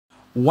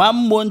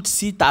1 month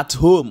sit at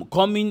home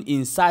coming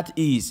in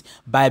Southeast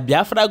by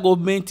Biafra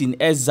government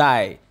in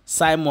exile,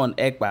 Simon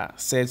Ekpa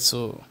said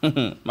so.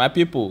 My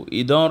people,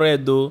 e don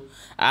read though.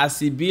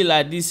 As e be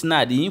like this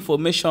now, the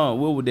information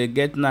wey we dey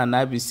get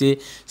now be say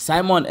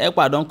Simon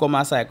Ekpa don come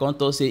outside come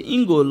talk say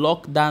im go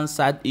lock down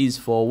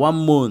Southeast for 1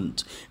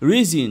 month.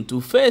 Reason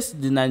to face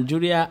the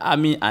Nigeria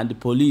army and the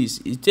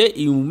police. E say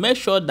e will make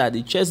sure that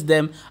e chase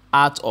them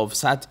out of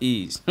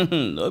Southeast.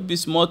 No be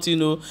small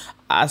thing o.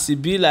 As e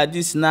be like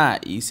this now,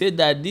 he said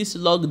that this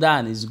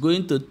lockdown is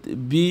going to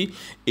be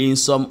in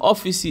some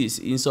offices,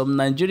 in some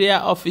Nigeria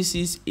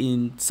offices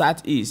in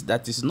Southeast.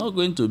 That is not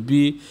going to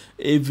be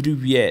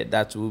everywhere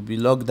that will be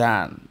locked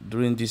down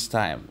during this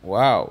time.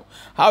 Wow.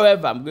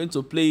 However, I'm going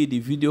to play the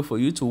video for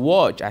you to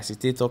watch as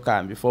it talk,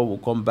 and before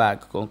we come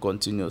back and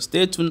continue.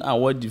 Stay tuned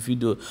and watch the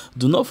video.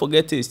 Do not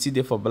forget to stay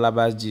there for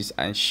Balabas Gist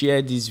and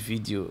share this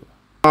video.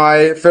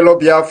 My fellow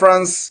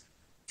Biafrans,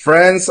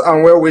 friends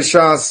and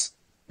well-wishers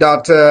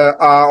that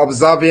are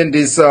observing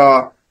this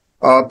tour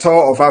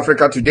of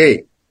Africa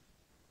today.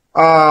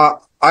 I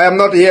am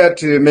not here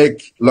to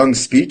make long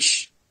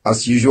speech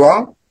as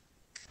usual.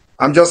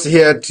 I'm just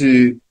here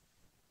to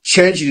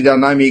change the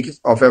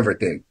dynamics of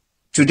everything.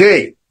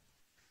 Today,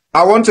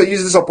 I want to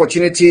use this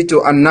opportunity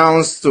to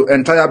announce to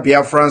entire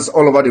Biafrans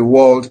all over the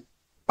world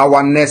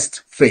our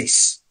next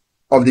phase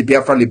of the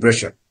Biafra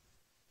liberation.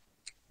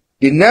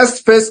 The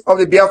next phase of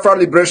the Biafra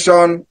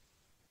liberation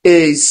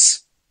is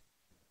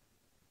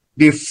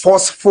the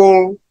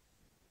forceful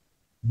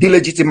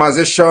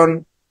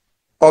delegitimization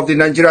of the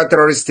Nigeria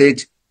terrorist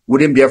state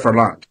within Biafra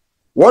land.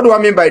 What do I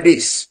mean by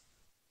this?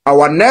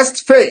 Our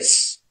next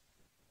phase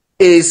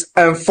is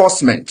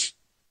enforcement.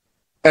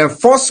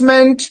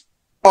 Enforcement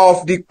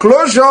of the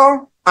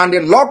closure and the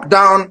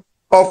lockdown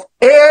of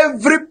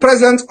every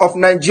presence of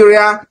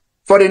Nigeria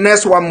for the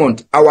next 1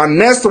 month. Our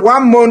next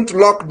 1 month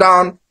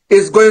lockdown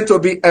is going to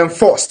be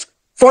enforced.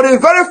 For the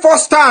very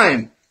first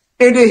time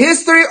in the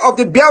history of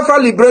the Biafra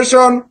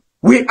liberation,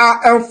 we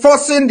are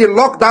enforcing the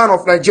lockdown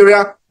of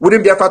Nigeria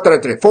within Biafra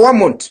territory for 1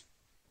 month.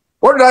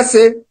 What did I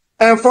say?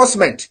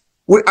 Enforcement.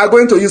 We are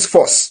going to use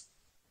force.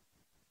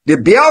 The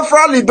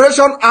Biafra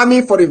Liberation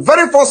Army for the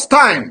very first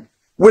time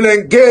will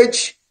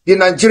engage the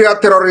Nigeria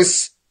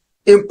terrorists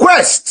in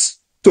quest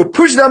to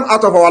push them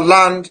out of our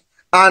land,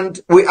 and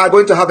we are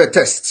going to have a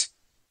test.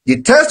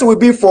 The test will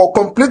be for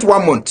complete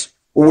 1 month.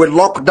 We will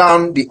lock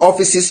down the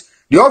offices.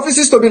 The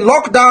offices to be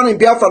locked down in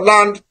Biafra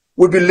land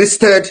will be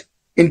listed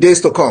in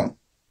days to come.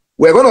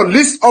 We're going to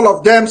list all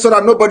of them so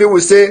that nobody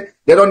will say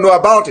they don't know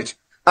about it.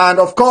 And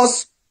of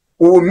course,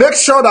 we will make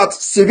sure that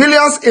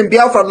civilians in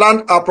Biafra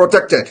land are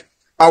protected.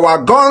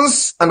 Our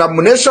guns and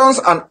ammunition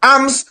and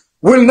arms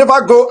will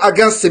never go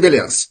against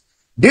civilians.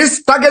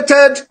 This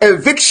targeted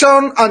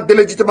eviction and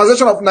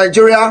delegitimization of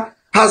Nigeria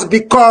has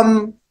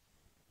become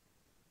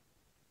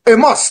a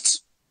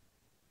must.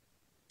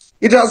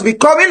 It has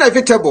become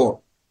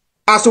inevitable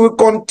as we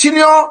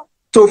continue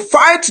to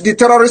fight the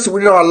terrorists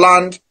within our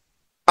land.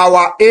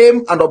 Our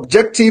aim and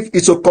objective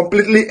is to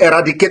completely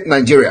eradicate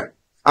Nigeria.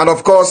 And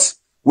of course,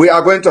 we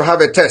are going to have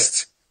a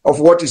test of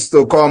what is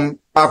to come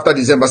after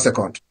December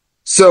 2nd.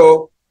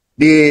 So,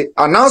 the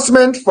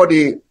announcement for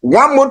the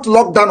 1 month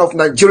lockdown of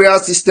Nigeria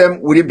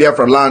system within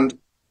Biafra land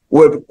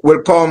will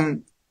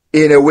come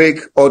in a week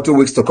or 2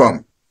 weeks to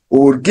come. We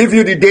will give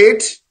you the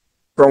date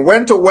from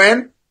when to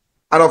when,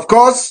 and of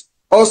course,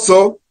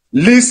 also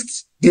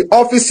list the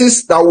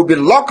offices that will be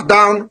locked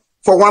down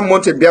for 1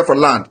 month in Biafra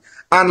land.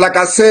 And like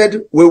I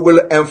said, we will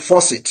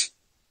enforce it.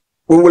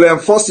 We will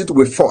enforce it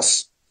with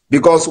force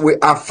because we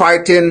are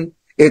fighting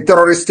a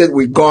terrorist state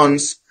with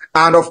guns.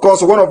 And of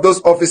course, one of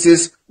those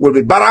offices will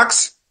be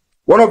barracks.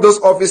 One of those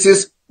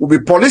offices will be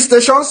police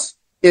stations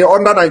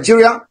under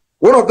Nigeria.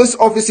 One of those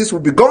offices will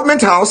be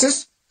government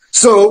houses.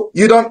 So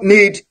you don't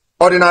need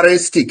ordinary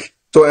stick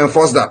to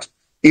enforce that.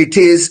 It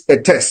is a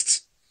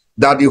test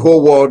that the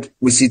whole world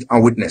will sit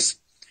and witness.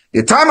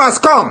 The time has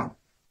come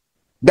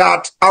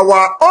that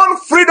our own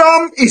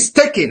freedom is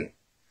taken.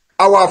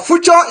 Our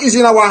future is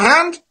in our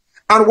hand,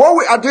 and what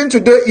we are doing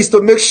today is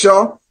to make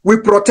sure we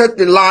protect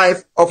the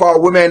life of our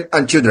women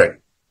and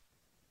children.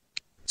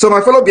 So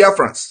my fellow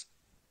Biafrans,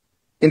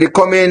 in the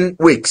coming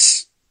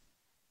weeks,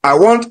 I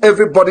want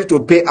everybody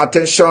to pay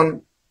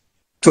attention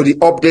to the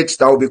updates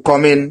that will be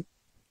coming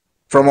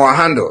from our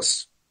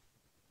handles.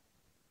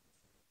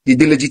 The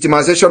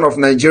delegitimization of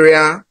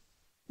Nigeria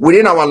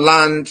within our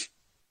land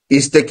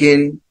is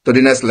taken to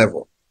the next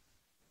level.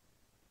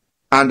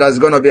 And there's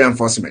going to be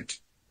enforcement.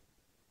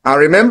 And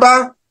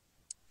remember,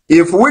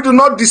 if we do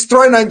not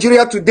destroy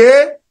Nigeria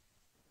today,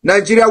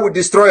 Nigeria will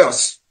destroy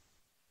us.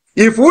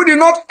 If we do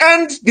not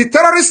end the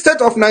terrorist state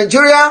of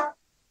Nigeria,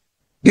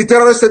 the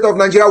terrorist state of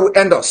Nigeria will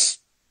end us.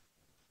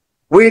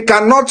 We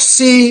cannot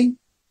see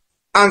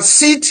and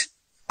sit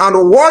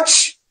and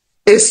watch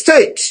a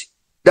state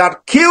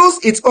that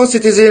kills its own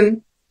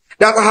citizens,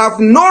 that have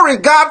no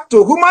regard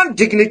to human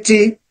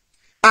dignity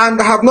and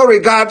have no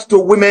regard to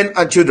women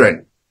and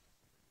children.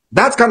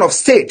 That kind of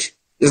state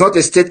is not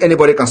a state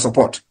anybody can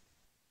support.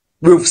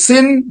 We've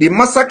seen the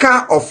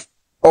massacre of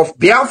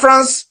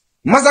Biafrans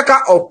massacre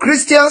of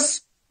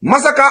Christians,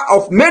 massacre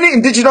of many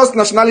indigenous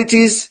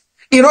nationalities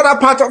in other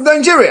parts of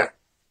Nigeria.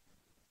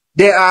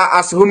 They are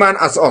as human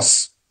as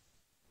us.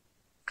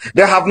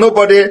 They have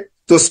nobody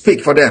to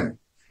speak for them.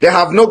 They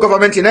have no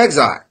government in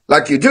exile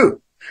like you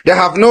do. They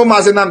have no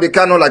Mazi Nnamdi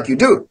Kanu like you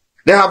do.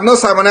 They have no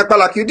Simon Ekpa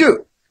like you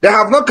do. They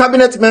have no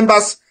cabinet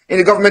members in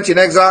the government in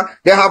exile.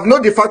 They have no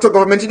de facto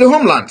government in the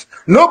homeland.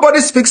 Nobody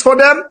speaks for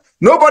them.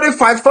 Nobody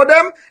fights for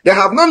them. They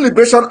have no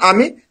liberation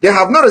army. They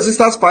have no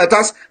resistance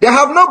fighters. They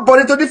have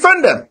nobody to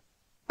defend them.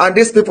 And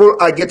these people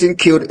are getting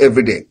killed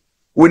every day.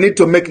 We need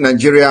to make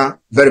Nigeria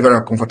very, very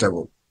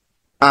uncomfortable.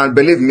 And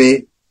believe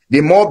me,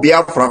 the more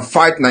Biafra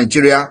fight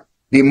Nigeria,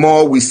 the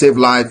more we save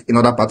life in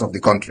other parts of the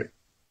country.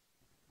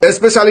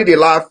 Especially the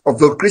life of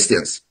those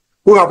Christians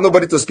who have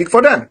nobody to speak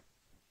for them.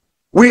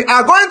 We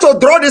are going to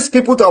draw these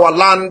people to our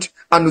land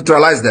and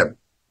neutralize them.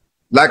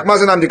 Like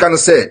Mazi Nnamdi Kanu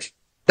said,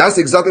 that's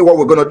exactly what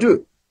we're going to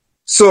do.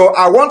 So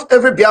I want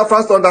every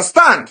Biafran to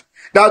understand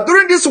that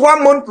during this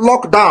 1 month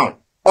lockdown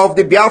of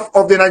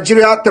the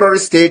Nigeria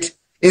terrorist state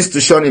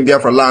institution in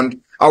Biafra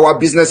land, our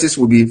businesses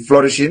will be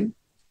flourishing.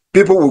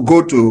 People will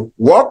go to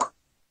work.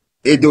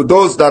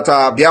 Those that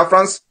are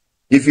Biafrans,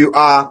 if you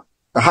are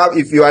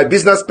a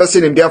business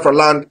person in Biafra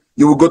land,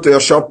 you will go to your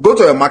shop, go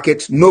to your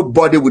market.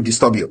 Nobody will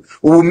disturb you.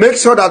 We will make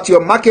sure that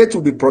your market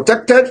will be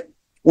protected.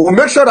 We will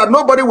make sure that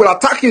nobody will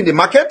attack you in the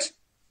market.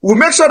 We will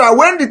make sure that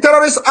when the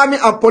terrorist army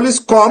and police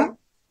come,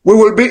 we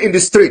will be in the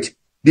street.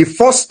 The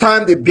first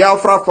time the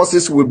Biafra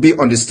forces will be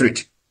on the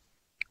street.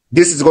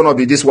 This is going to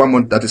be this 1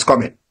 month that is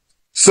coming.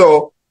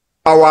 So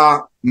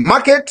our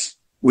market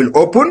will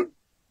open.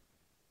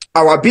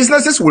 Our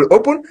businesses will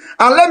open.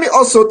 And let me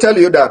also tell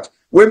you that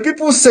when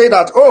people say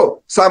that,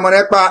 oh, Simon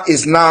Ekpa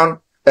is now,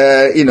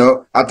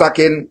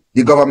 attacking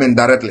the government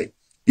directly,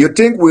 you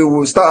think we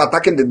will start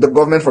attacking the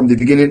government from the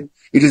beginning?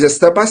 It is a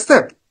step by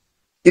step.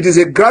 It is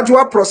a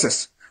gradual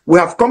process. We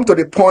have come to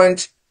the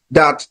point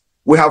that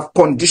we have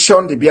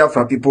conditioned the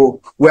Biafra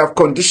people. We have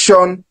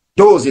conditioned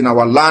those in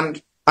our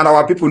land, and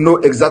our people know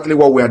exactly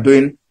what we are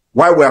doing,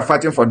 why we are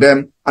fighting for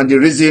them, and the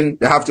reason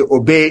they have to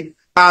obey,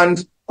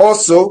 and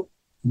also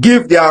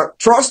give their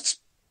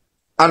trust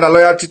and their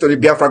loyalty to the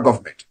Biafra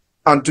government.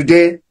 And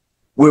today,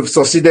 we've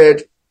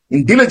succeeded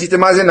in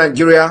delegitimizing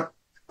Nigeria,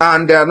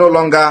 and they are no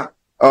longer,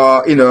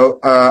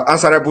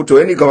 answerable to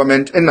any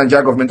government, any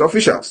Nigerian government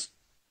officials.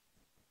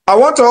 I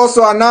want to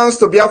also announce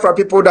to Biafra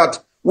people that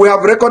we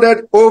have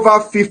recorded over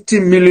 50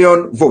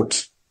 million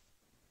votes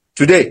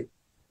today.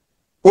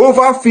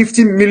 Over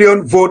 50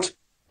 million votes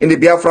in the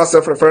Biafra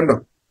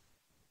self-referendum.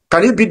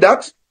 Can you beat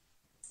that?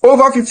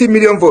 Over 50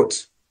 million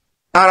votes.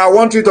 And I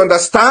want you to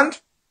understand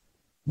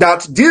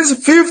that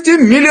these 50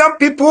 million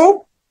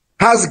people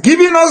has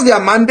given us their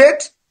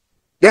mandate.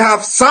 They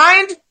have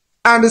signed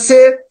and they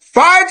say,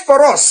 fight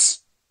for us.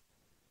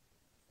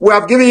 We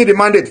have given you the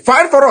mandate.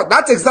 Fight for us.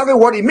 That's exactly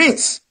what it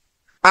means.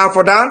 And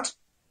for that,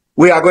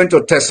 we are going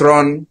to test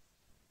run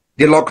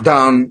the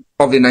lockdown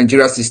of the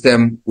Nigeria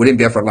system within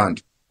Biafra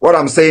land. What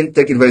I'm saying,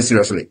 take it very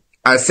seriously.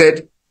 I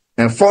said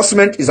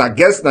enforcement is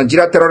against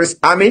Nigeria terrorist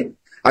army,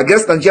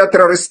 against Nigeria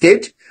terrorist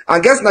state,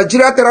 against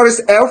Nigeria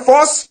terrorist air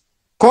force,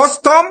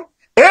 custom,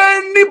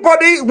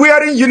 anybody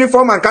wearing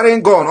uniform and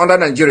carrying gun under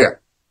Nigeria.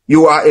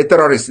 You are a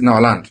terrorist in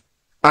our land.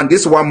 And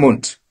this 1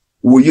 month,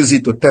 we will use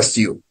it to test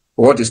you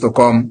for what is to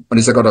come on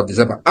the 2nd of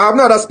December. I have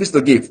no other speech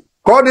to give.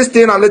 Call this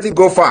thing and let it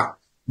go far.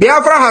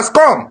 Biafra has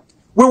come.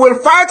 We will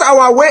fight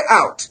our way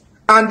out.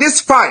 And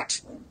this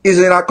fight is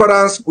in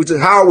accordance with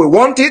how we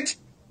want it,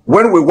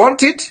 when we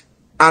want it,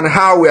 and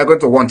how we are going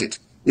to want it.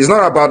 It's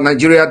not about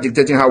Nigeria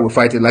dictating how we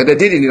fight it, like they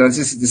did in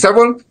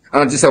 1967 and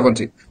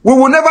 1970. We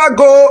will never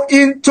go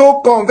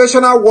into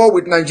conventional war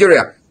with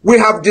Nigeria. We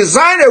have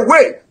designed a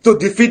way to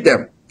defeat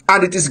them.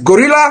 And it is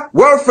guerrilla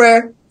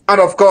warfare,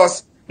 and of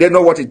course, they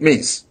know what it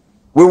means.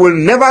 We will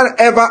never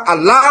ever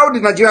allow the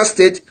Nigerian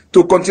state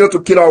to continue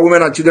to kill our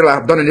women and children like I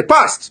have done in the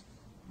past.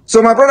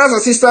 So my brothers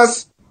and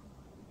sisters,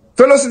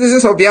 fellow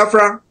citizens of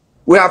Biafra,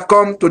 we have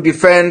come to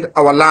defend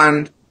our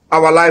land,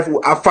 our life. We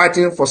are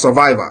fighting for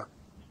survival.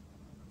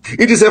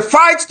 It is a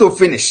fight to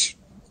finish.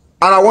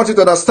 And I want you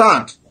to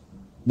understand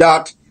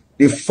that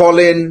the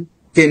fallen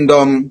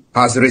kingdom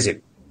has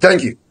risen.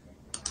 Thank you.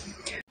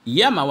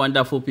 Yeah, my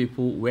wonderful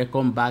people,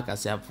 welcome back.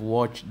 As you have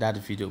watched that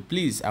video,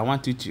 please, I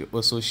want you to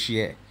also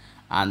share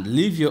and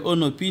leave your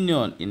own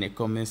opinion in the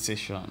comment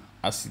section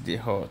as they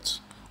hot.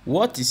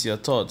 What is your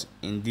thought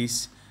in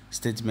this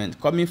statement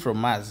coming from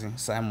Mazi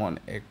Simon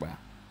Ekpa?